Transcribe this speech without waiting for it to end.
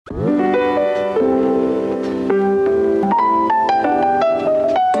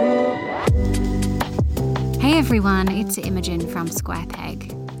everyone, it's Imogen from Square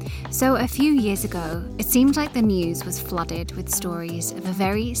Peg. So a few years ago, it seemed like the news was flooded with stories of a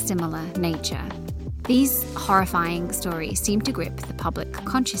very similar nature. These horrifying stories seemed to grip the public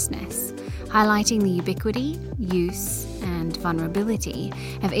consciousness, highlighting the ubiquity, use, and vulnerability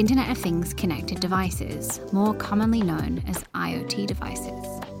of Internet of Things connected devices, more commonly known as IoT devices.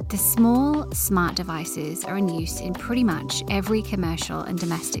 The small, smart devices are in use in pretty much every commercial and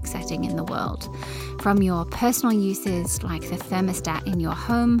domestic setting in the world, from your personal uses like the thermostat in your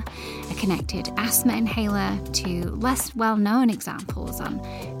home, a connected asthma inhaler, to less well-known examples on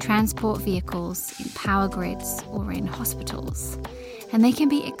transport vehicles, in power grids, or in hospitals. And they can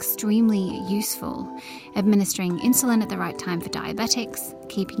be extremely useful, administering insulin at the right time for diabetics,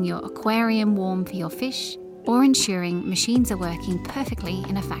 keeping your aquarium warm for your fish, or ensuring machines are working perfectly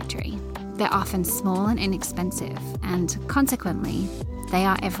in a factory. They're often small and inexpensive, and consequently, they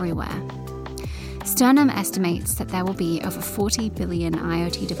are everywhere. Sternum estimates that there will be over 40 billion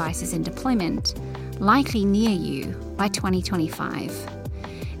IoT devices in deployment, likely near you, by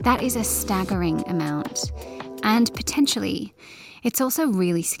 2025. That is a staggering amount, and potentially, it's also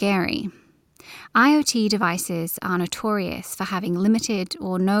really scary. IoT devices are notorious for having limited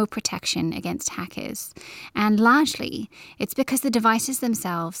or no protection against hackers, and largely it's because the devices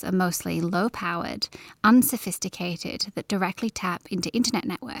themselves are mostly low-powered, unsophisticated that directly tap into internet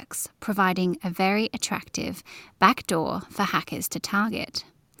networks, providing a very attractive backdoor for hackers to target.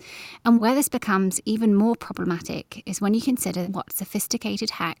 And where this becomes even more problematic is when you consider what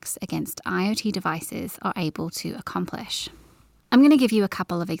sophisticated hacks against IoT devices are able to accomplish. I'm going to give you a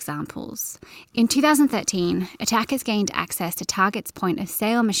couple of examples. In 2013, attackers gained access to Target's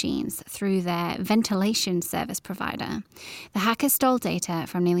point-of-sale machines through their ventilation service provider. The hackers stole data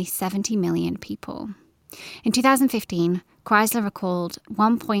from nearly 70 million people. In 2015, Chrysler recalled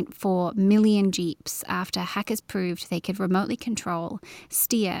 1.4 million Jeeps after hackers proved they could remotely control,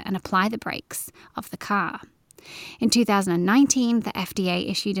 steer, and apply the brakes of the car. In 2019, the FDA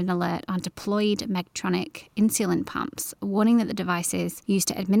issued an alert on deployed Medtronic insulin pumps, warning that the devices used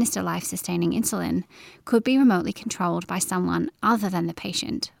to administer life-sustaining insulin could be remotely controlled by someone other than the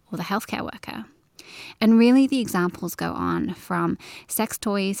patient or the healthcare worker. And really, the examples go on, from sex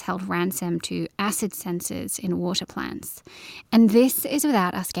toys held ransom to acid sensors in water plants. And this is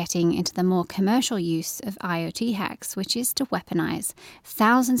without us getting into the more commercial use of IoT hacks, which is to weaponize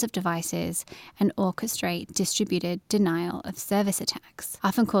thousands of devices and orchestrate distributed denial of service attacks,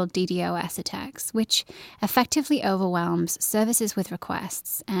 often called DDoS attacks, which effectively overwhelms services with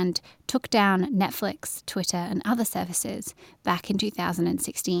requests and took down Netflix, Twitter, and other services back in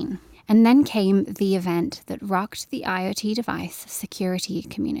 2016. And then came the event that rocked the IoT device security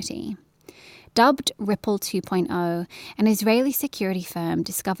community. Dubbed Ripple 2.0, an Israeli security firm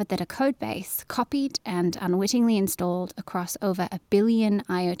discovered that a codebase copied and unwittingly installed across over 1 billion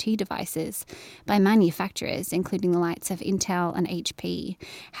IoT devices by manufacturers, including the likes of Intel and HP,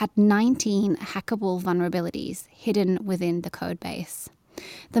 had 19 hackable vulnerabilities hidden within the codebase.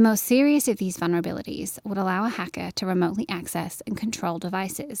 The most serious of these vulnerabilities would allow a hacker to remotely access and control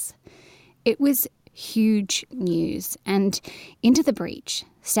devices. It was huge news, and into the breach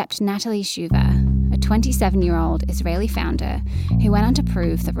stepped Natalie Shuver, a 27-year-old Israeli founder who went on to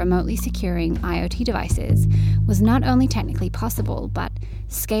prove that remotely securing IoT devices was not only technically possible, but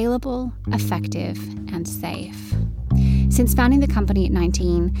scalable, effective, and safe. Since founding the company at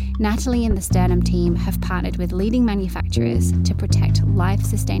 19, Natalie and the Sternum team have partnered with leading manufacturers to protect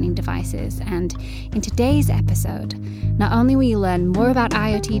life-sustaining devices. And in today's episode, not only will you learn more about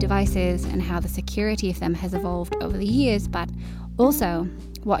IoT devices and how the security of them has evolved over the years, but also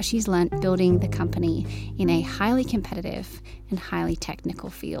what she's learned building the company in a highly competitive and highly technical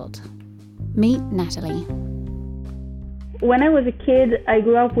field. Meet Natalie. When I was a kid, I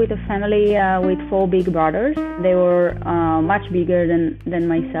grew up with a family with 4 big brothers. They were much bigger than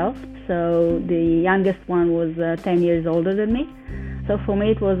myself. So the youngest one was 10 years older than me. So for me,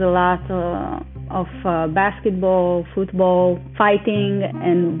 it was a lot of basketball, football, fighting,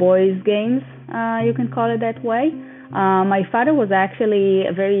 and boys' games, you can call it that way. My father was actually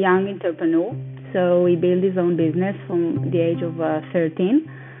a very young entrepreneur. So he built his own business from the age of 13,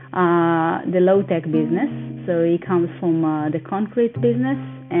 the low-tech business. So he comes from the concrete business,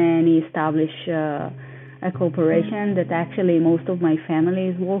 and he established a corporation that actually most of my family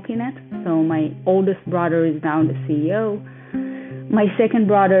is working at. So my oldest brother is now the CEO. My second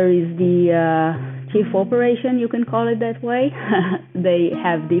brother is the chief operation, you can call it that way. They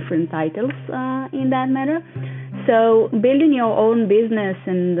have different titles in that matter. So building your own business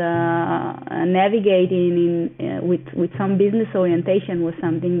and navigating with some business orientation was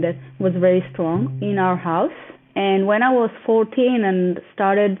something that was very strong in our house. And when I was 14 and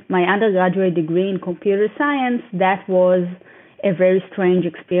started my undergraduate degree in computer science, that was a very strange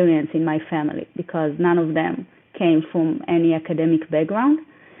experience in my family because none of them came from any academic background.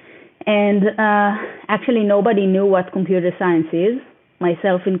 And actually nobody knew what computer science is,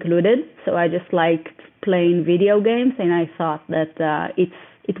 myself included. So I just liked playing video games, and I thought that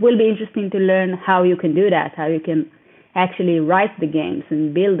it will be interesting to learn how you can do that, how you can actually write the games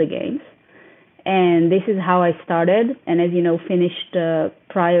and build the games. And this is how I started, and as you know, finished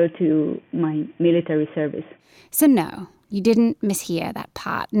prior to my military service. So no, you didn't mishear that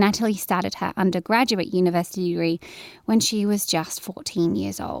part. Natalie started her undergraduate university degree when she was just 14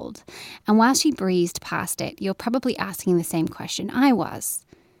 years old. And while she breezed past it, you're probably asking the same question I was.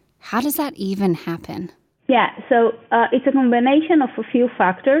 How does that even happen? Yeah, so it's a combination of a few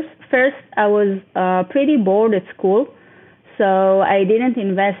factors. First, I was pretty bored at school. So I didn't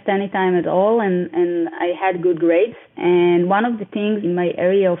invest any time at all, and I had good grades. And one of the things in my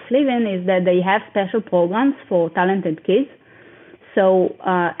area of living is that they have special programs for talented kids. So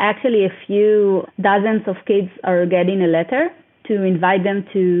actually a few dozens of kids are getting a letter to invite them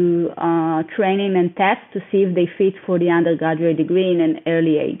to training and tests to see if they fit for the undergraduate degree in an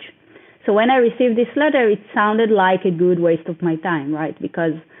early age. So when I received this letter, it sounded like a good waste of my time, right?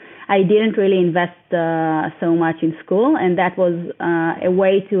 Because I didn't really invest so much in school, and that was a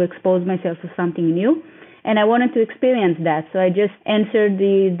way to expose myself to something new. And I wanted to experience that. So I just answered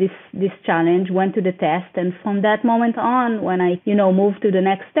this challenge, went to the test, and from that moment on, when I moved to the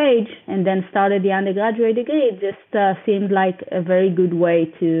next stage and then started the undergraduate degree, it just seemed like a very good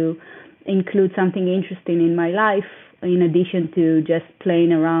way to include something interesting in my life, in addition to just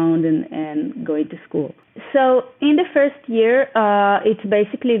playing around and going to school. So in the first year, it's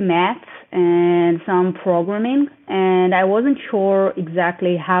basically math and some programming, and I wasn't sure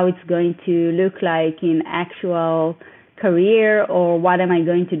exactly how it's going to look like in actual career or what am I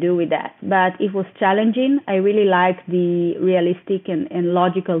going to do with that. But it was challenging. I really liked the realistic and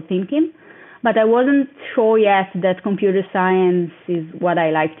logical thinking, but I wasn't sure yet that computer science is what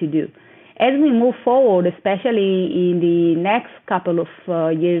I like to do. As we move forward, especially in the next couple of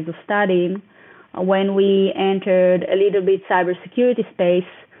years of studying, when we entered a little bit cybersecurity space,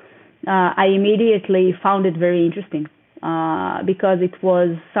 I immediately found it very interesting because it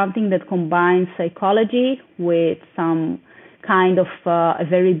was something that combines psychology with some kind of a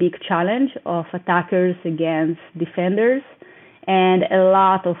very big challenge of attackers against defenders and a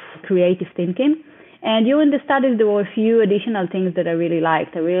lot of creative thinking. And during the studies, there were a few additional things that I really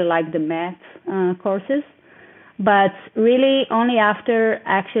liked. I really liked the math courses, but really only after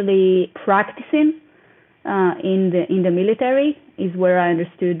actually practicing in the military is where I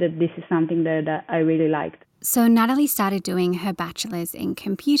understood that this is something that I really liked. So Natalie started doing her bachelor's in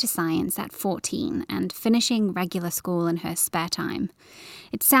computer science at 14 and finishing regular school in her spare time.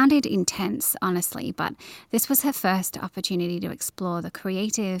 It sounded intense, honestly, but this was her first opportunity to explore the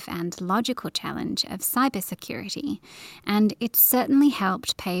creative and logical challenge of cybersecurity, and it certainly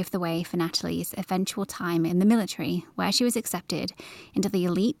helped pave the way for Natalie's eventual time in the military, where she was accepted into the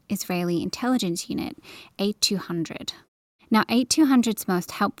elite Israeli intelligence unit, 8200. Now, 8200's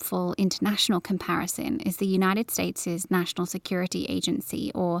most helpful international comparison is the United States' National Security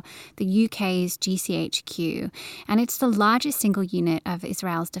Agency, or the UK's GCHQ, and it's the largest single unit of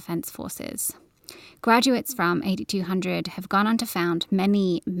Israel's defense forces. Graduates from 8200 have gone on to found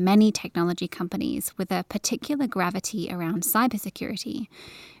many, many technology companies with a particular gravity around cybersecurity,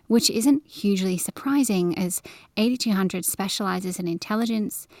 which isn't hugely surprising as 8200 specializes in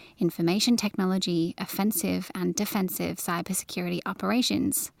intelligence, information technology, offensive and defensive cybersecurity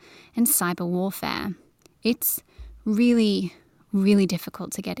operations, and cyber warfare. It's really, really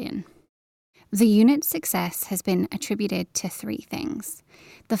difficult to get in. The unit's success has been attributed to three things.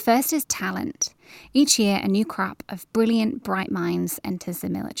 The first is talent. Each year, a new crop of brilliant, bright minds enters the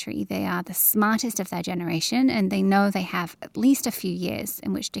military. They are the smartest of their generation, and they know they have at least a few years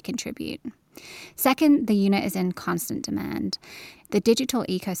in which to contribute. Second, the unit is in constant demand. The digital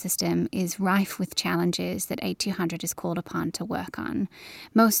ecosystem is rife with challenges that 8200 is called upon to work on.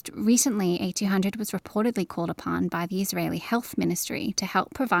 Most recently, 8200 was reportedly called upon by the Israeli Health Ministry to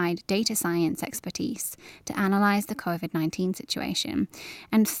help provide data science expertise to analyze the COVID-19 situation.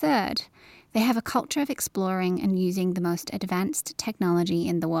 And third, they have a culture of exploring and using the most advanced technology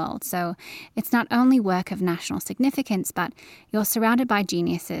in the world. So it's not only work of national significance, but you're surrounded by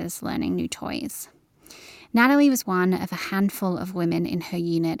geniuses learning new toys. Natalie was one of a handful of women in her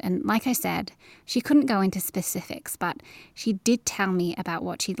unit, and like I said, she couldn't go into specifics, but she did tell me about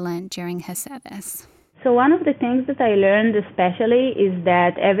what she'd learned during her service. So one of the things that I learned especially is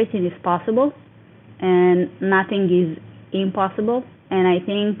that everything is possible, and nothing is impossible. And I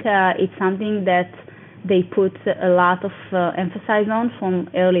think it's something that they put a lot of emphasis on from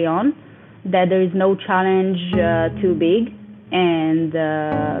early on, that there is no challenge too big. And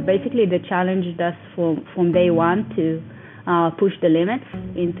basically the challenge does from day one to push the limits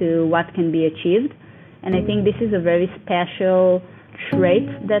into what can be achieved. And I think this is a very special trait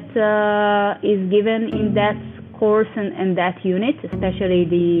that is given in that course and that unit, especially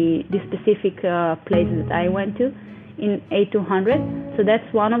the specific places that I went to in A200. So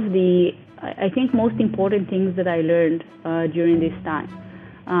that's one of the, I think, most important things that I learned during this time.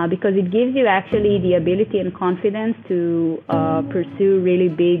 Because it gives you actually the ability and confidence to pursue really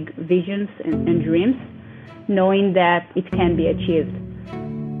big visions and dreams, knowing that it can be achieved.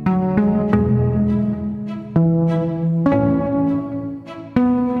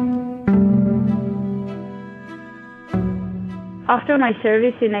 After my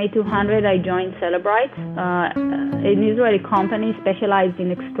service in A200, I joined Cellebrite, an Israeli company specialized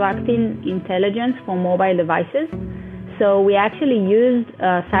in extracting intelligence from mobile devices. So we actually used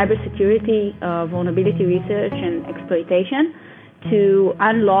cybersecurity, vulnerability research and exploitation to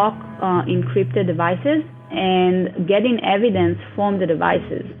unlock encrypted devices and getting evidence from the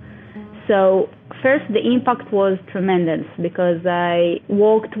devices. So first, the impact was tremendous because I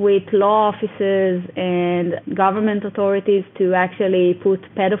worked with law offices and government authorities to actually put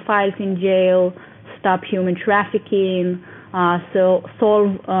pedophiles in jail, stop human trafficking, so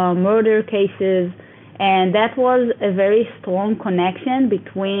solve murder cases. And that was a very strong connection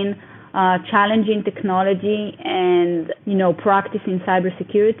between challenging technology and, practicing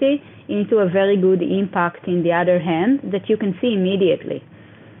cybersecurity into a very good impact in the other hand that you can see immediately.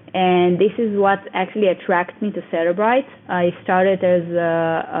 And this is what actually attracted me to Cellebrite. I started as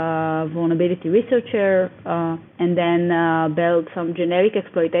a vulnerability researcher and then built some generic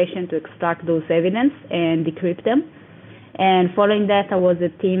exploitation to extract those evidence and decrypt them. And following that, I was a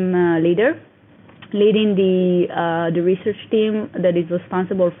team leader, leading the research team that is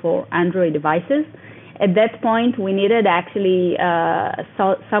responsible for Android devices. At that point, we needed actually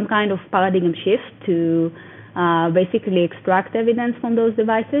some kind of paradigm shift to basically extract evidence from those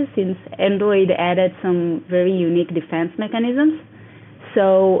devices, since Android added some very unique defense mechanisms.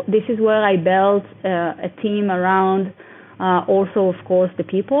 So this is where I built a team around also, of course, the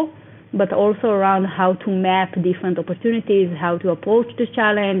people, but also around how to map different opportunities, how to approach the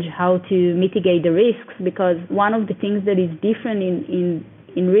challenge, how to mitigate the risks, because one of the things that is different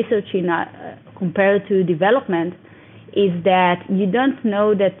in researching compared to development is that you don't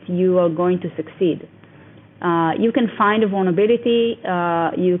know that you are going to succeed. You can find a vulnerability,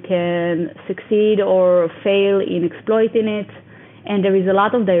 you can succeed or fail in exploiting it, and there is a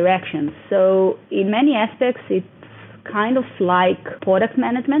lot of directions. So in many aspects, it's kind of like product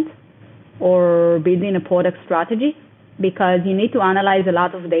management or building a product strategy, because you need to analyze a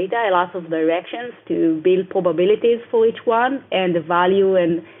lot of data, a lot of directions to build probabilities for each one and the value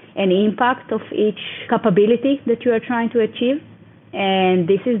and impact of each capability that you are trying to achieve. And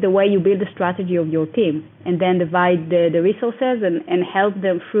this is the way you build the strategy of your team, and then divide the resources and help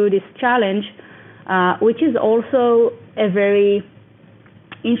them through this challenge, which is also a very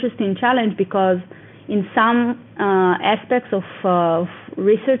interesting challenge, because in some aspects of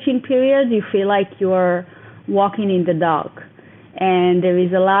researching periods, you feel like you're walking in the dark. And there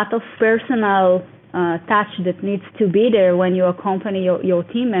is a lot of personal touch that needs to be there when you accompany your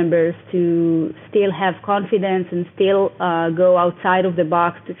team members to still have confidence and still go outside of the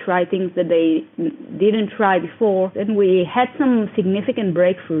box to try things that they didn't try before. And we had some significant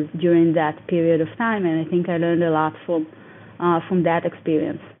breakthroughs during that period of time, and I think I learned a lot from that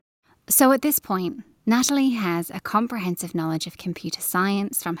experience. So at this point, Natalie has a comprehensive knowledge of computer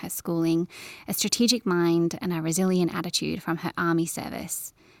science from her schooling, a strategic mind, and a resilient attitude from her army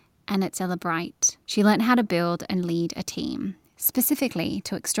service. And at Cellebrite, she learned how to build and lead a team, specifically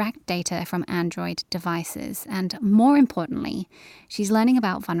to extract data from Android devices. And more importantly, she's learning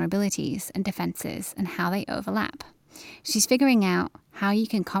about vulnerabilities and defenses and how they overlap. She's figuring out how you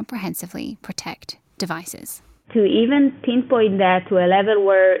can comprehensively protect devices. To even pinpoint that to a level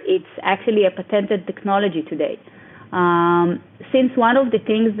where it's actually a patented technology today. Since one of the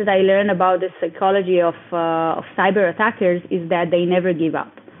things that I learned about the psychology of cyber attackers is that they never give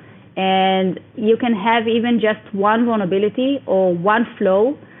up. And you can have even just one vulnerability or one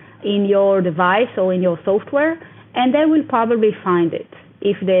flaw in your device or in your software, and they will probably find it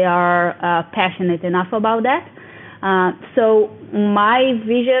if they are passionate enough about that. So my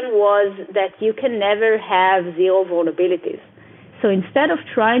vision was that you can never have zero vulnerabilities. So instead of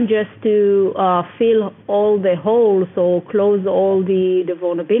trying just to fill all the holes or close all the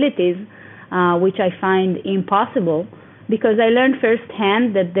vulnerabilities, which I find impossible because I learned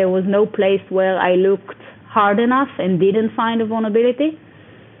firsthand that there was no place where I looked hard enough and didn't find a vulnerability.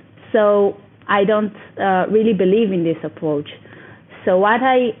 So I don't really believe in this approach. So what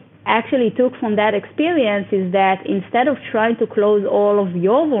I actually took from that experience is that instead of trying to close all of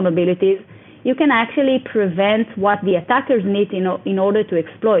your vulnerabilities, you can actually prevent what the attackers need in order to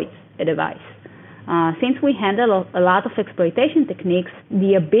exploit a device. Since we handle a lot of exploitation techniques,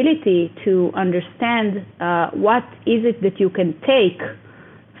 the ability to understand what is it that you can take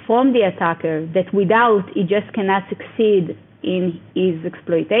from the attacker that without it just cannot succeed in his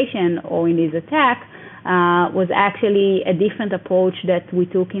exploitation or in his attack was actually a different approach that we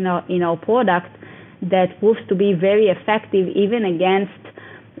took in our product that proves to be very effective even against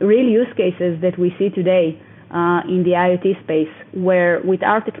real use cases that we see today in the IoT space, where with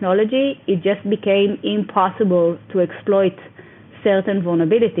our technology, it just became impossible to exploit certain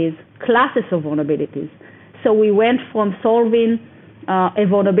vulnerabilities, classes of vulnerabilities. So we went from solving a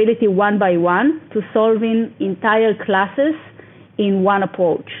vulnerability one by one to solving entire classes in one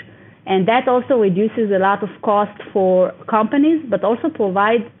approach. And that also reduces a lot of cost for companies, but also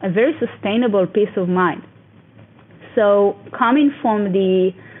provides a very sustainable peace of mind. So coming from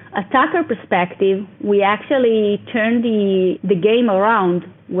the attacker perspective, we actually turn the game around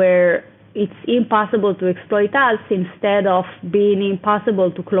where it's impossible to exploit us instead of being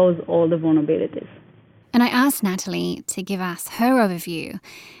impossible to close all the vulnerabilities. And I asked Natalie to give us her overview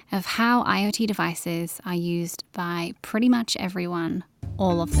of how IoT devices are used by pretty much everyone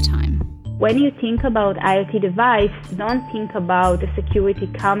all of the time. When you think about IoT device, don't think about a security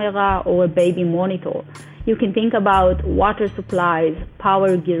camera or a baby monitor. You can think about water supplies,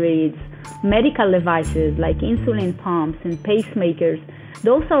 power grids, medical devices like insulin pumps and pacemakers.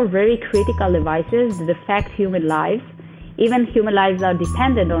 Those are very critical devices that affect human lives. Even human lives are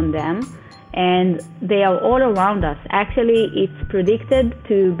dependent on them, and they are all around us. Actually, it's predicted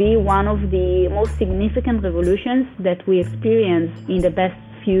to be one of the most significant revolutions that we experience in the past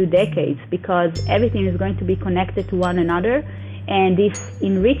few decades, because everything is going to be connected to one another, and this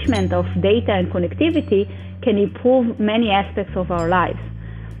enrichment of data and connectivity can improve many aspects of our lives.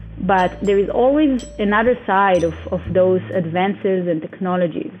 But there is always another side of those advances and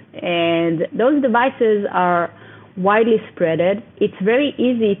technologies, and those devices are widely spreaded. It's very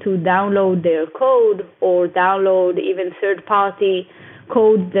easy to download their code or download even third-party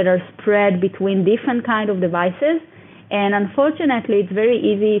codes that are spread between different kinds of devices. And unfortunately, it's very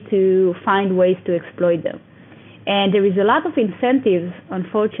easy to find ways to exploit them. And there is a lot of incentives,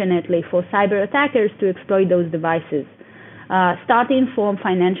 unfortunately, for cyber attackers to exploit those devices, starting from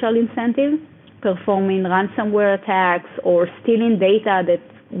financial incentives, performing ransomware attacks, or stealing data that's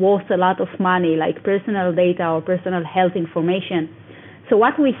worth a lot of money, like personal data or personal health information. So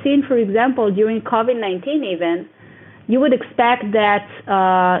what we've seen, for example, during COVID-19 even, you would expect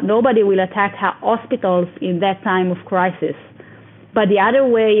that nobody will attack hospitals in that time of crisis. But the other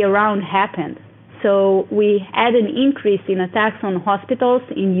way around happened. So we had an increase in attacks on hospitals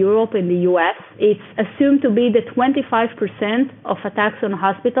in Europe and the US. It's assumed to be that 25% of attacks on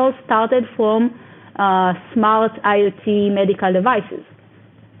hospitals started from smart IoT medical devices.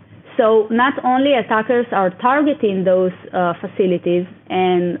 So not only attackers are targeting those facilities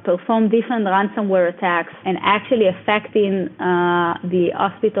and perform different ransomware attacks and actually affecting the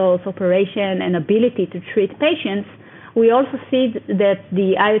hospital's operation and ability to treat patients, we also see that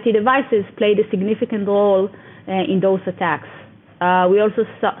the IoT devices played a significant role in those attacks. We also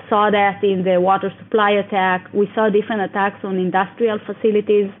saw that in the water supply attack. We saw different attacks on industrial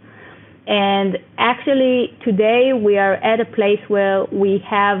facilities. And actually, today we are at a place where we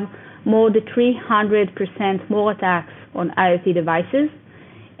have more than 300% more attacks on IoT devices,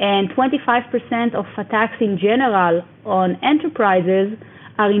 and 25% of attacks in general on enterprises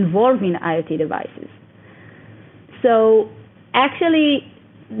are involving IoT devices. So actually,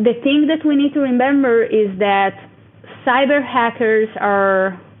 the thing that we need to remember is that cyber hackers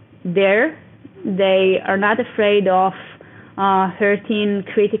are there. They are not afraid of hurting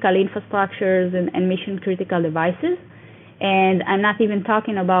critical infrastructures and mission-critical devices. And I'm not even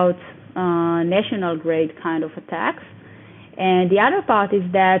talking about national-grade kind of attacks. And the other part is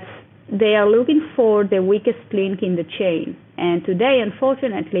that they are looking for the weakest link in the chain. And today,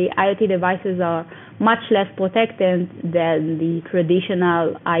 unfortunately, IoT devices are much less protected than the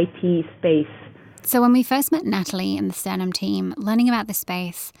traditional IT space. So when we first met Natalie and the Sternum team, learning about this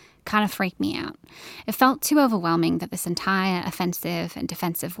space kind of freaked me out. It felt too overwhelming that this entire offensive and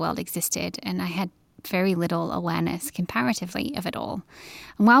defensive world existed, and I had very little awareness comparatively of it all.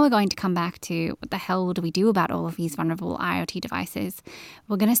 And while we're going to come back to what the hell do we do about all of these vulnerable IoT devices,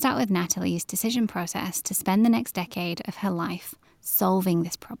 we're going to start with Natalie's decision process to spend the next decade of her life solving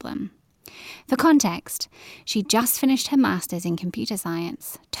this problem. For context, she just finished her master's in computer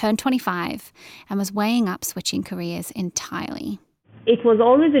science, turned 25, and was weighing up switching careers entirely. It was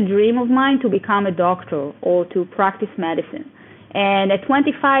always a dream of mine to become a doctor or to practice medicine. And at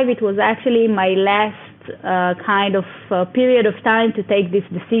 25, it was actually my last period of time to take this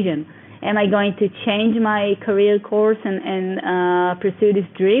decision. Am I going to change my career course and pursue this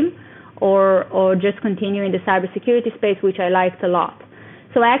dream, or just continue in the cybersecurity space, which I liked a lot?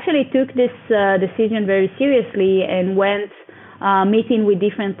 So I actually took this decision very seriously and went meeting with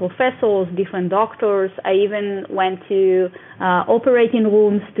different professors, different doctors. I even went to operating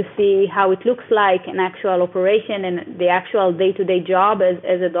rooms to see how it looks like an actual operation and the actual day-to-day job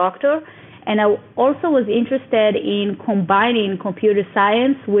as a doctor. And I also was interested in combining computer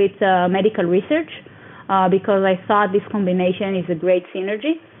science with medical research because I thought this combination is a great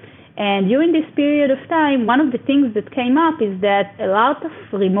synergy. And during this period of time, one of the things that came up is that a lot of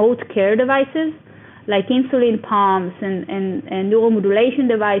remote care devices, like insulin pumps and neuromodulation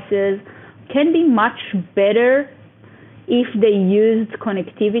devices, can be much better if they used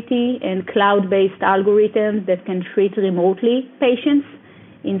connectivity and cloud-based algorithms that can treat remotely patients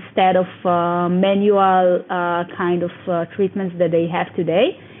instead of manual treatments that they have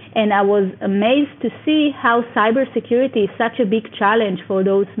today. And I was amazed to see how cybersecurity is such a big challenge for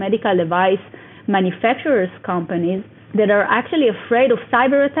those medical device manufacturers companies that are actually afraid of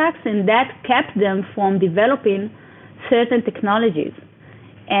cyber attacks, and that kept them from developing certain technologies.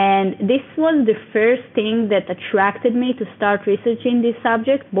 And this was the first thing that attracted me to start researching this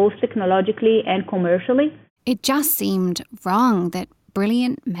subject, both technologically and commercially. It just seemed wrong that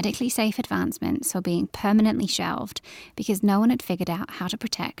brilliant, medically safe advancements were being permanently shelved because no one had figured out how to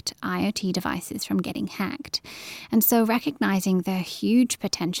protect IoT devices from getting hacked. And so, recognizing their huge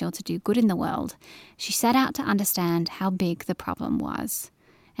potential to do good in the world, she set out to understand how big the problem was.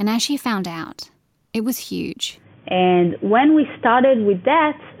 And as she found out, it was huge. And when we started with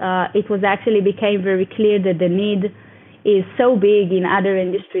that, it was actually became very clear that the need is so big in other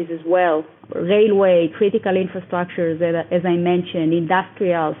industries as well. Railway, critical infrastructures, as I mentioned,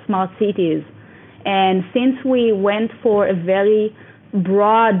 industrial, smart cities. And since we went for a very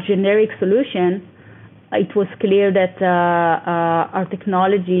broad, generic solution, it was clear that our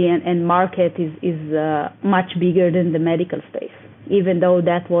technology and market is much bigger than the medical space, even though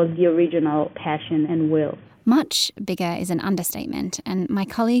that was the original passion and will. Much bigger is an understatement, and my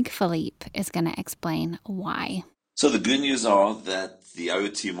colleague Philippe is going to explain why. So the good news are that the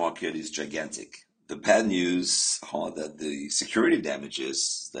IoT market is gigantic. The bad news are that the security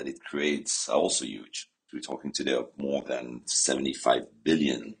damages that it creates are also huge. We're talking today of more than 75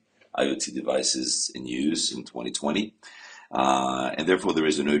 billion IoT devices in use in 2020. And therefore, there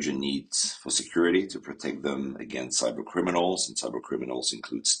is an urgent need for security to protect them against cyber criminals. And cyber criminals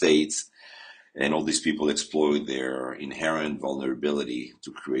include states. And all these people exploit their inherent vulnerability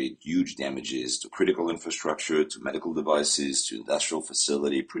to create huge damages to critical infrastructure, to medical devices, to industrial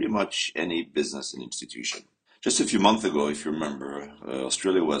facility, pretty much any business and institution. Just a few months ago, if you remember,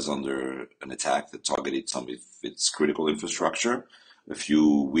 Australia was under an attack that targeted some of its critical infrastructure. A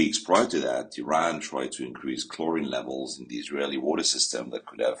few weeks prior to that, Iran tried to increase chlorine levels in the Israeli water system that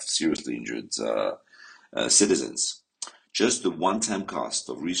could have seriously injured citizens. Just the one-time cost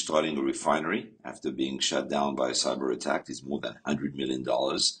of restarting a refinery after being shut down by a cyber attack is more than $100 million.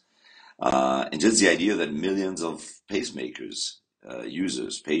 And just the idea that millions of pacemakers,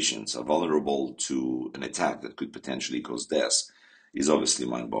 users, patients are vulnerable to an attack that could potentially cause death is obviously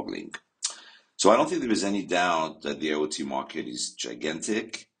mind-boggling. So I don't think there is any doubt that the IoT market is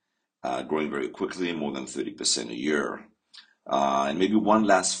gigantic, growing very quickly, more than 30% a year. And maybe one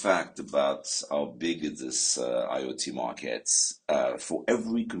last fact about how big is this IoT market. For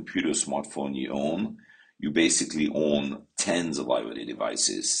every computer smartphone you own, you basically own tens of IoT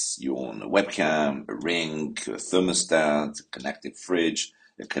devices. You own a webcam, a ring, a thermostat, a connected fridge,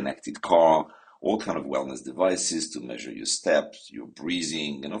 a connected car, all kind of wellness devices to measure your steps, your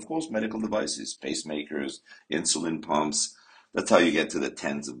breathing, and of course medical devices, pacemakers, insulin pumps. That's how you get to the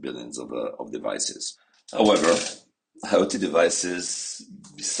tens of billions of devices. However, IoT devices,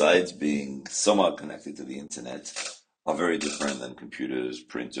 besides being somewhat connected to the internet, are very different than computers,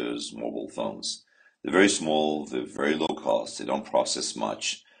 printers, mobile phones. They're very small, they're very low cost, they don't process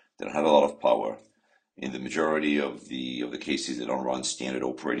much, they don't have a lot of power. In the majority of the cases, they don't run standard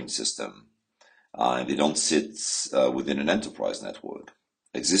operating system, and they don't sit within an enterprise network.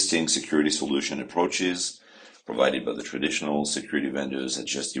 Existing security solution approaches provided by the traditional security vendors are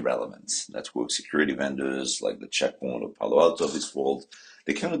just irrelevant. Network security vendors like the Check Point or Palo Alto of this world,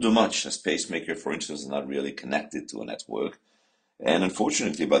 they cannot do much. A pacemaker, for instance, is not really connected to a network. And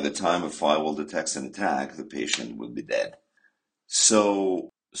unfortunately, by the time a firewall detects an attack, the patient will be dead. So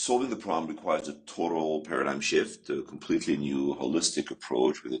solving the problem requires a total paradigm shift, a completely new holistic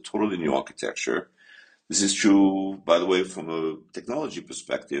approach with a totally new architecture. This is true, by the way, from a technology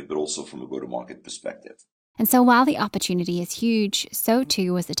perspective, but also from a go-to-market perspective. And so while the opportunity is huge, so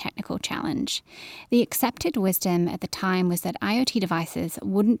too was the technical challenge. The accepted wisdom at the time was that IoT devices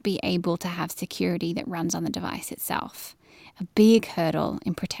wouldn't be able to have security that runs on the device itself, a big hurdle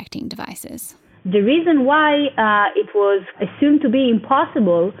in protecting devices. The reason why it was assumed to be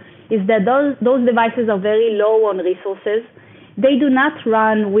impossible is that those devices are very low on resources. They do not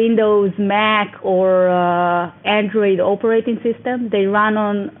run Windows, Mac, or Android operating systems. They run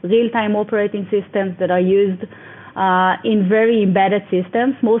on real-time operating systems that are used in very embedded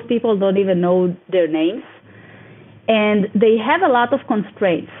systems. Most people don't even know their names. And they have a lot of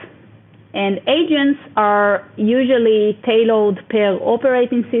constraints. And agents are usually tailored per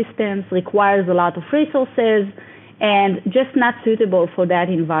operating systems, requires a lot of resources, and just not suitable for that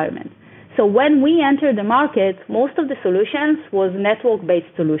environment. So when we entered the market, most of the solutions was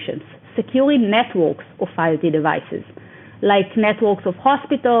network-based solutions, securing networks of IoT devices, like networks of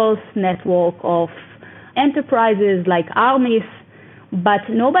hospitals, network of enterprises like armies, but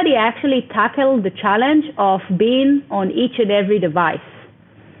nobody actually tackled the challenge of being on each and every device.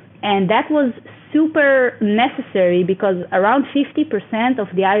 And that was super necessary because around 50% of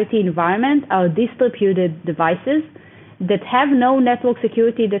the IoT environment are distributed devices that have no network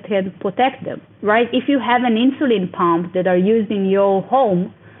security that can protect them, right? If you have an insulin pump that are used in your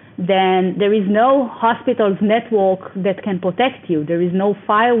home, then there is no hospital's network that can protect you. There is no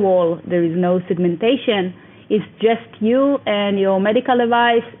firewall, there is no segmentation. It's just you and your medical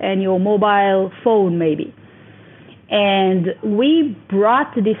device and your mobile phone maybe. And we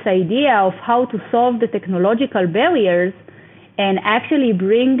brought this idea of how to solve the technological barriers and actually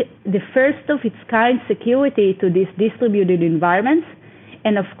bring the first of its kind security to these distributed environments.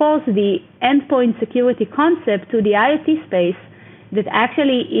 And of course, the endpoint security concept to the IoT space that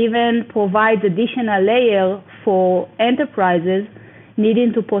actually even provides additional layer for enterprises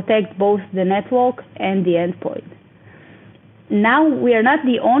needing to protect both the network and the endpoint. Now we are not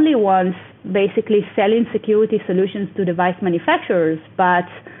the only ones basically selling security solutions to device manufacturers, but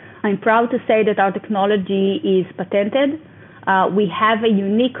I'm proud to say that our technology is patented. We have a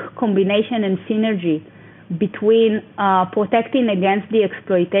unique combination and synergy between protecting against the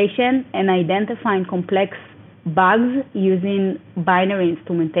exploitation and identifying complex bugs using binary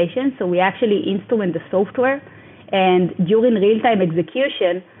instrumentation. So we actually instrument the software and during real-time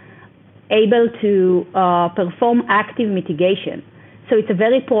execution, able to perform active mitigation. So it's a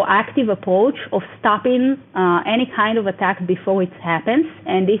very proactive approach of stopping any kind of attack before it happens.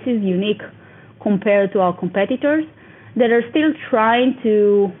 And this is unique compared to our competitors that are still trying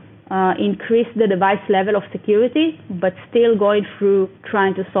to increase the device level of security, but still going through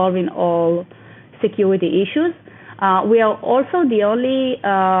trying to solve in all security issues. We are also the only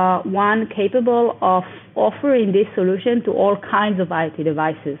one capable of offering this solution to all kinds of IoT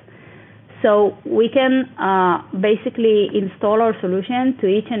devices. So we can basically install our solution to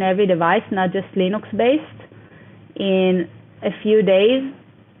each and every device, not just Linux-based, in a few days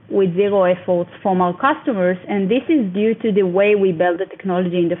with zero effort from our customers. And this is due to the way we build the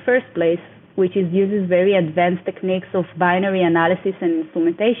technology in the first place, which uses very advanced techniques of binary analysis and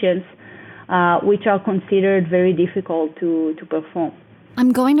instrumentations, which are considered very difficult to perform.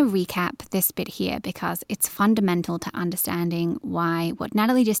 I'm going to recap this bit here because it's fundamental to understanding why what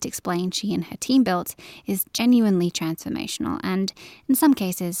Natalie just explained she and her team built is genuinely transformational and, in some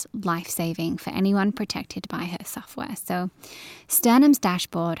cases, life-saving for anyone protected by her software. So Sternum's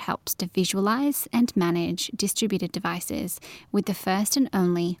dashboard helps to visualize and manage distributed devices with the first and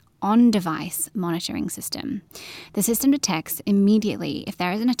only on-device monitoring system. The system detects immediately if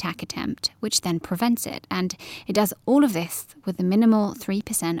there is an attack attempt, which then prevents it. And it does all of this with a minimal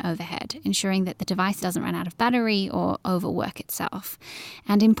 3% overhead, ensuring that the device doesn't run out of battery or overwork itself.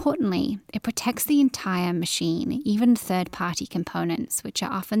 And importantly, it protects the entire machine, even third-party components, which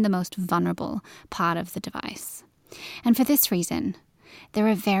are often the most vulnerable part of the device. And for this reason, they're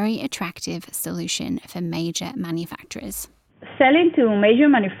a very attractive solution for major manufacturers. Selling to major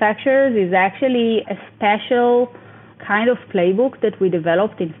manufacturers is actually a special kind of playbook that we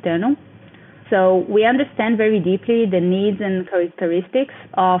developed in Sternum. So we understand very deeply the needs and characteristics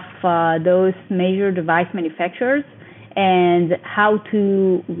of those major device manufacturers, and how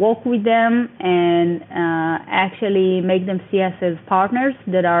to work with them and actually make them see us as partners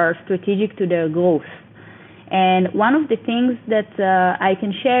that are strategic to their growth. And one of the things that I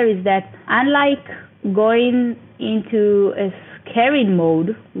can share is that unlike going into a scaring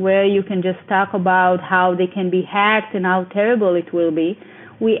mode where you can just talk about how they can be hacked and how terrible it will be,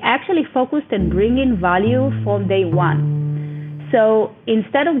 we actually focused on bringing value from day one. So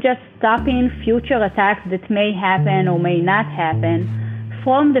instead of just stopping future attacks that may happen or may not happen,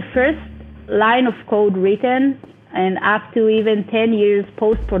 from the first line of code written and up to even 10 years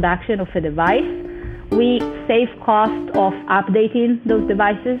post-production of a device, we save cost of updating those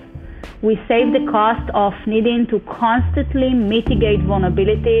devices. We save the cost of needing to constantly mitigate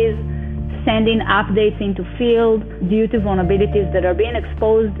vulnerabilities, sending updates into field due to vulnerabilities that are being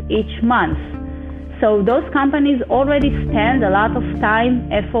exposed each month. So those companies already spend a lot of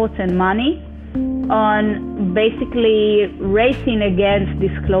time, efforts, and money on basically racing against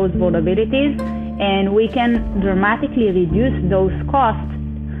disclosed vulnerabilities, and we can dramatically reduce those costs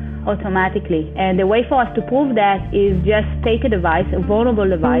automatically. And the way for us to prove that is just take a device, a vulnerable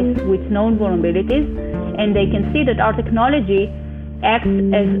device with known vulnerabilities, and they can see that our technology acts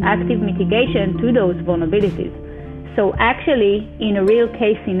as active mitigation to those vulnerabilities. So actually, in a real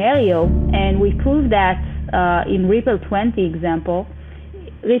case scenario, and we proved that in Ripple 20 example,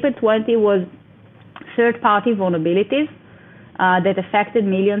 Ripple 20 was third-party vulnerabilities that affected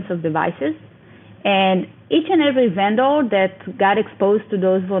millions of devices. And each and every vendor that got exposed to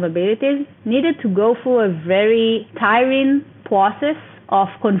those vulnerabilities needed to go through a very tiring process of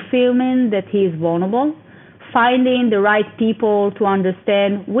confirming that he is vulnerable, finding the right people to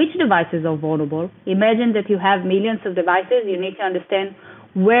understand which devices are vulnerable. Imagine that you have millions of devices. You need to understand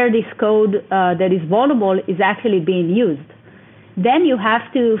where this code that is vulnerable is actually being used. Then you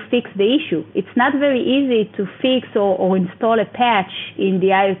have to fix the issue. It's not very easy to fix or install a patch in the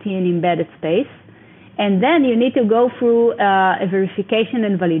IoT and embedded space. And then you need to go through a verification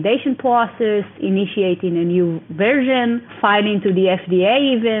and validation process, initiating a new version, filing to the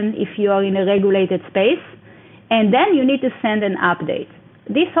FDA even if you are in a regulated space. And then you need to send an update.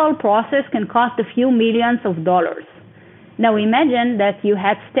 This whole process can cost a few millions of dollars. Now imagine that you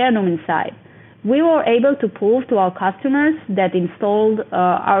had Sternum inside. We were able to prove to our customers that installed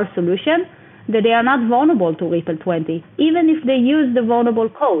our solution that they are not vulnerable to Ripple 20, even if they use the vulnerable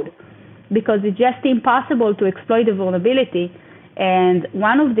code, because it's just impossible to exploit the vulnerability. And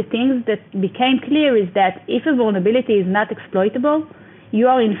one of the things that became clear is that if a vulnerability is not exploitable, you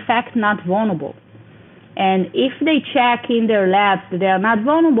are in fact not vulnerable. And if they check in their labs that they are not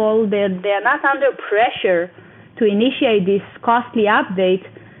vulnerable, they are not under pressure to initiate this costly update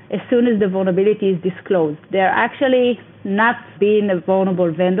as soon as the vulnerability is disclosed. They're actually not being a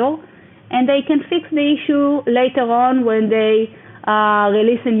vulnerable vendor, and they can fix the issue later on when they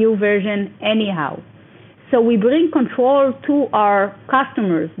release a new version anyhow. So we bring control to our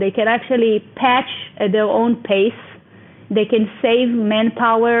customers. They can actually patch at their own pace. They can save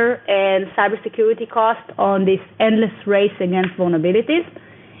manpower and cybersecurity costs on this endless race against vulnerabilities.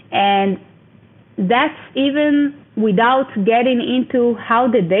 And that's even without getting into how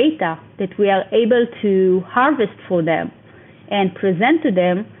the data that we are able to harvest for them and present to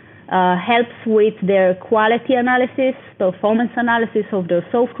them helps with their quality analysis, performance analysis of their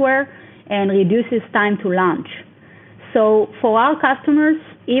software, and reduces time to launch. So for our customers,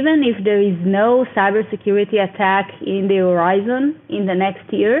 even if there is no cybersecurity attack in the horizon in the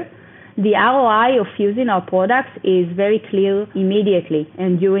next year, the ROI of using our products is very clear immediately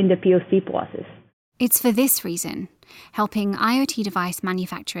and during the POC process. It's for this reason, helping IoT device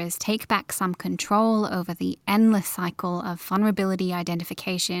manufacturers take back some control over the endless cycle of vulnerability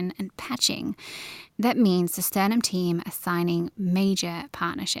identification and patching, that means the Sternum team are signing major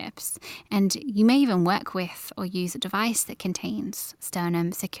partnerships. And you may even work with or use a device that contains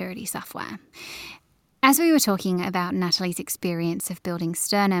Sternum security software. As we were talking about Natalie's experience of building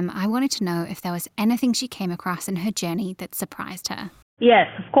Sternum, I wanted to know if there was anything she came across in her journey that surprised her. Yes,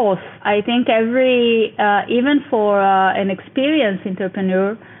 of course. I think even for an experienced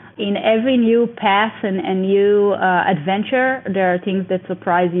entrepreneur, in every new path and new adventure, there are things that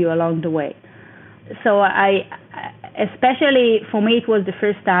surprise you along the way. So especially for me, it was the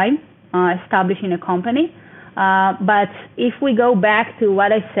first time establishing a company. But if we go back to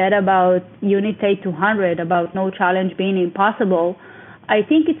what I said about Unit 8200, about no challenge being impossible, I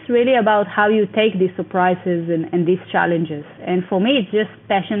think it's really about how you take these surprises and these challenges. And for me, it just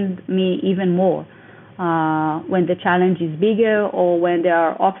passioned me even more when the challenge is bigger or when there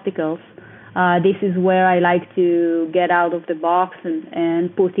are obstacles. This is where I like to get out of the box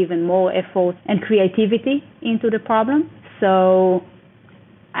and put even more effort and creativity into the problem. So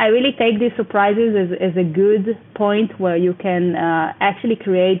I really take these surprises as a good point where you can actually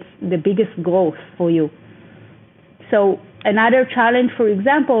create the biggest growth for you. So another challenge, for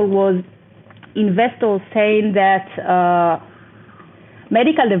example, was investors saying that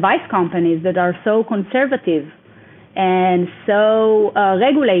medical device companies that are so conservative and so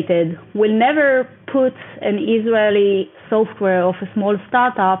regulated will never put an Israeli software of a small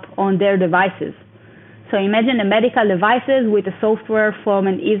startup on their devices. So imagine a medical devices with a software from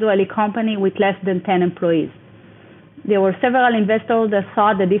an Israeli company with less than 10 employees. There were several investors that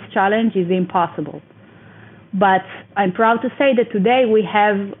thought that this challenge is impossible. But I'm proud to say that today we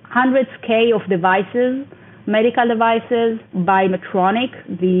have hundreds of devices, medical devices by Medtronic,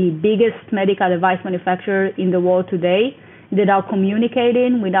 the biggest medical device manufacturer in the world today, that are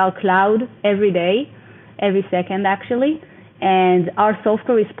communicating with our cloud every day, every second actually, and our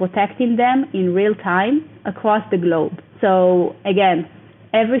software is protecting them in real time across the globe. So again,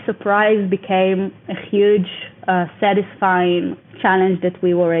 every surprise became a huge, satisfying challenge that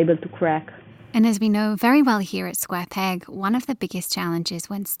we were able to crack. And as we know very well here at Square Peg, one of the biggest challenges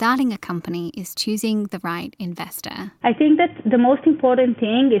when starting a company is choosing the right investor. I think that the most important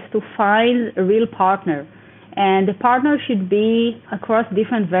thing is to find a real partner. And the partner should be across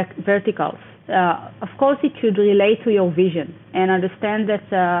different verticals. Of course, it should relate to your vision and understand that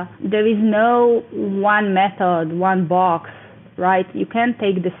there is no one method, one box, right? You can't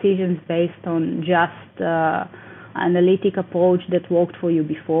take decisions based on just analytic approach that worked for you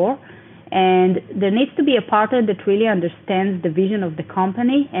before. And there needs to be a partner that really understands the vision of the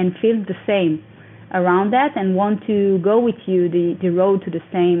company and feels the same around that and want to go with you the road to the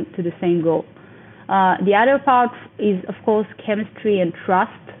same goal. The other part is, of course, chemistry and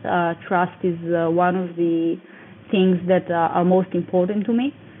trust. Trust is one of the things that are most important to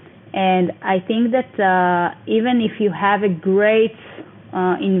me. And I think that even if you have a great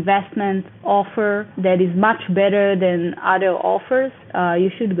investment offer that is much better than other offers, you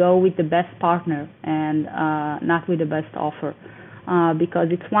should go with the best partner and not with the best offer. Because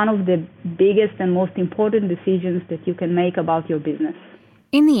it's one of the biggest and most important decisions that you can make about your business.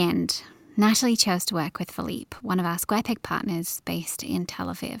 In the end, Natalie chose to work with Philippe, one of our Square Peg partners based in Tel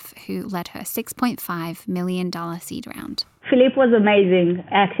Aviv, who led her $6.5 million seed round. Philippe was amazing,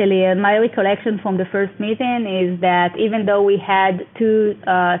 actually, and my recollection from the first meeting is that even though we had two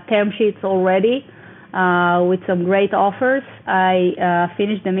term sheets already with some great offers, I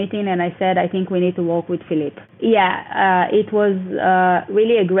finished the meeting and I said, I think we need to work with Philippe. It was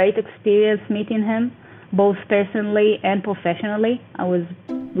really a great experience meeting him, both personally and professionally. I was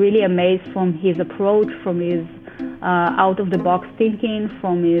really amazed from his approach, from his out-of-the-box thinking,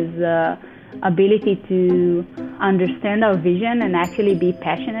 from his ability to understand our vision and actually be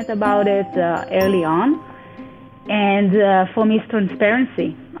passionate about it early on, and from his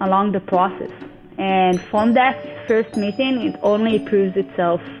transparency along the process. And from that first meeting, it only proves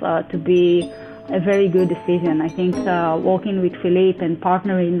itself to be a very good decision. I think working with Philippe and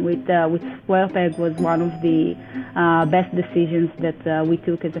partnering with Square Peg was one of the best decisions that we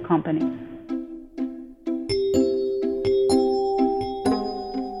took as a company.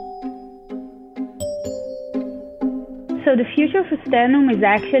 So the future of Sternum is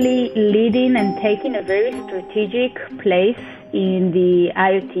actually leading and taking a very strategic place in the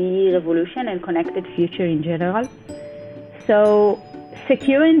IoT revolution and connected future in general. So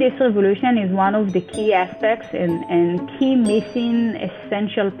securing this revolution is one of the key aspects and key missing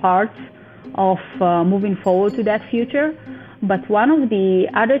essential parts of moving forward to that future. But one of the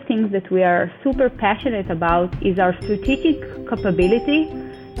other things that we are super passionate about is our strategic capability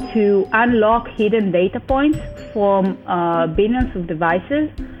to unlock hidden data points from billions of devices,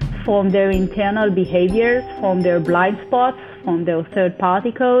 from their internal behaviors, from their blind spots, from their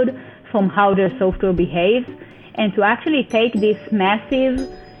third-party code, from how their software behaves, and to actually take this massive,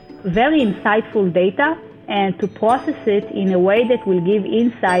 very insightful data and to process it in a way that will give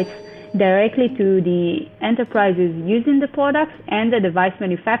insights directly to the enterprises using the products and the device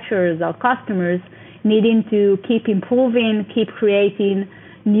manufacturers, our customers, needing to keep improving, keep creating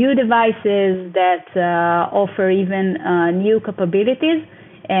new devices that offer even new capabilities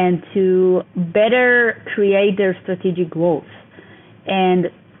and to better create their strategic growth.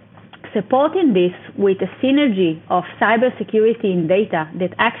 And supporting this with a synergy of cybersecurity and data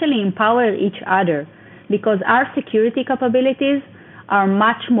that actually empower each other, because our security capabilities are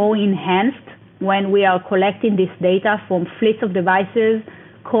much more enhanced when we are collecting this data from fleets of devices,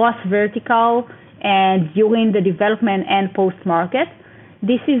 cross-vertical, and during the development and post-market.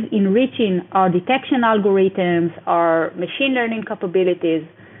 this is enriching our detection algorithms, our machine learning capabilities,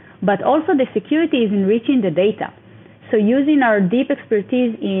 but also the security is enriching the data. So using our deep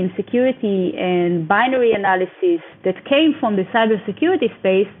expertise in security and binary analysis that came from the cybersecurity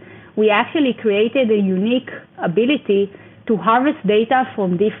space, we actually created a unique ability to harvest data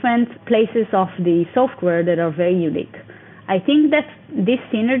from different places of the software that are very unique. I think that this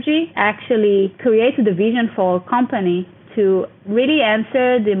synergy actually creates the vision for our company to really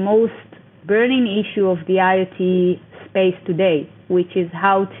answer the most burning issue of the IoT space today, which is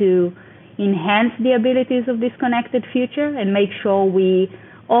how to enhance the abilities of this connected future and make sure we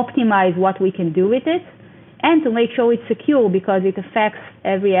optimize what we can do with it, and to make sure it's secure because it affects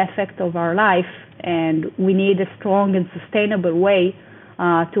every aspect of our life, and we need a strong and sustainable way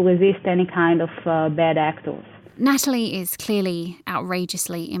to resist any kind of bad actors. Natalie is clearly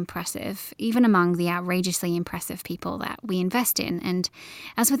outrageously impressive, even among the outrageously impressive people that we invest in. And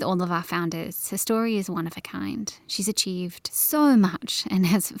as with all of our founders, her story is one of a kind. She's achieved so much and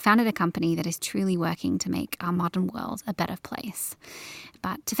has founded a company that is truly working to make our modern world a better place.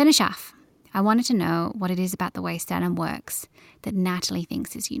 But to finish off, I wanted to know what it is about the way Sternum works that Natalie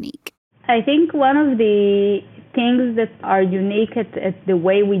thinks is unique. I think one of the things that are unique at the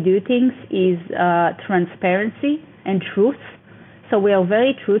way we do things is transparency and truth. So we are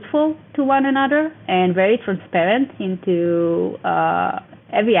very truthful to one another and very transparent into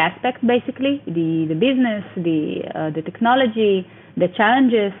every aspect, basically, the business, the technology, the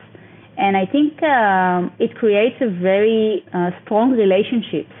challenges. And I think it creates a very strong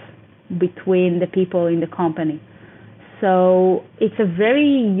relationships between the people in the company. So it's a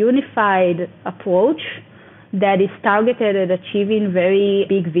very unified approach that is targeted at achieving very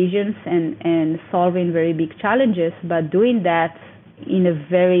big visions and solving very big challenges, but doing that in a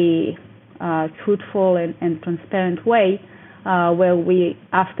very truthful and transparent way, where we,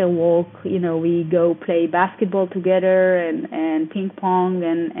 after work, we go play basketball together and ping pong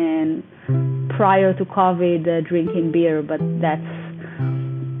and prior to COVID, drinking beer, but that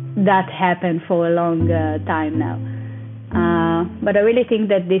happened for a long time now. But I really think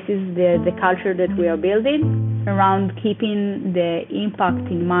that this is the culture that we are building around keeping the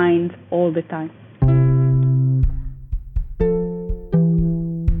impact in mind all the time.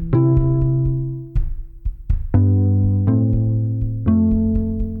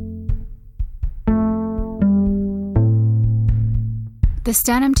 The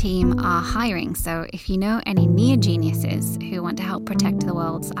Sternum team are hiring, so if you know any near geniuses who want to help protect the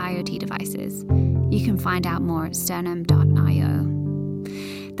world's IoT devices, you can find out more at sternum.io.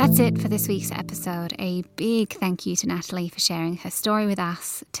 That's it for this week's episode. A big thank you to Natalie for sharing her story with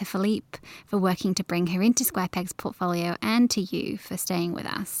us, to Philippe for working to bring her into SquarePeg's portfolio, and to you for staying with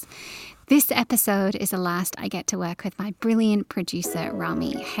us. This episode is the last I get to work with my brilliant producer,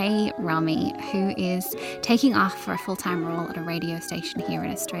 Rami. Hey, Rami, who is taking off for a full-time role at a radio station here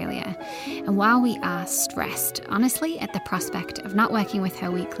in Australia. And while we are stressed, honestly, at the prospect of not working with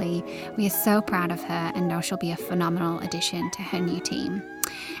her weekly, we are so proud of her and know she'll be a phenomenal addition to her new team.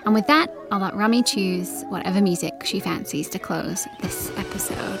 And with that, I'll let Rami choose whatever music she fancies to close this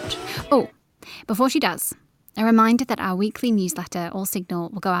episode. Oh, before she does, a reminder that our weekly newsletter, All Signal,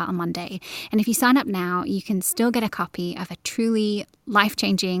 will go out on Monday. And if you sign up now, you can still get a copy of a truly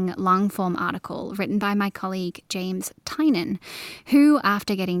life-changing long-form article written by my colleague James Tynan, who,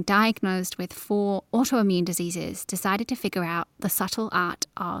 after getting diagnosed with 4 autoimmune diseases, decided to figure out the subtle art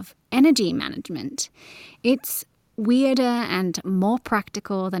of energy management. It's weirder and more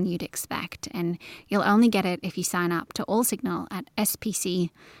practical than you'd expect, and you'll only get it if you sign up to All Signal at spc.vc.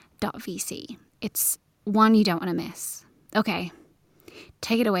 It's one you don't want to miss. Okay,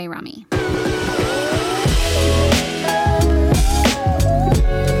 take it away, Rami.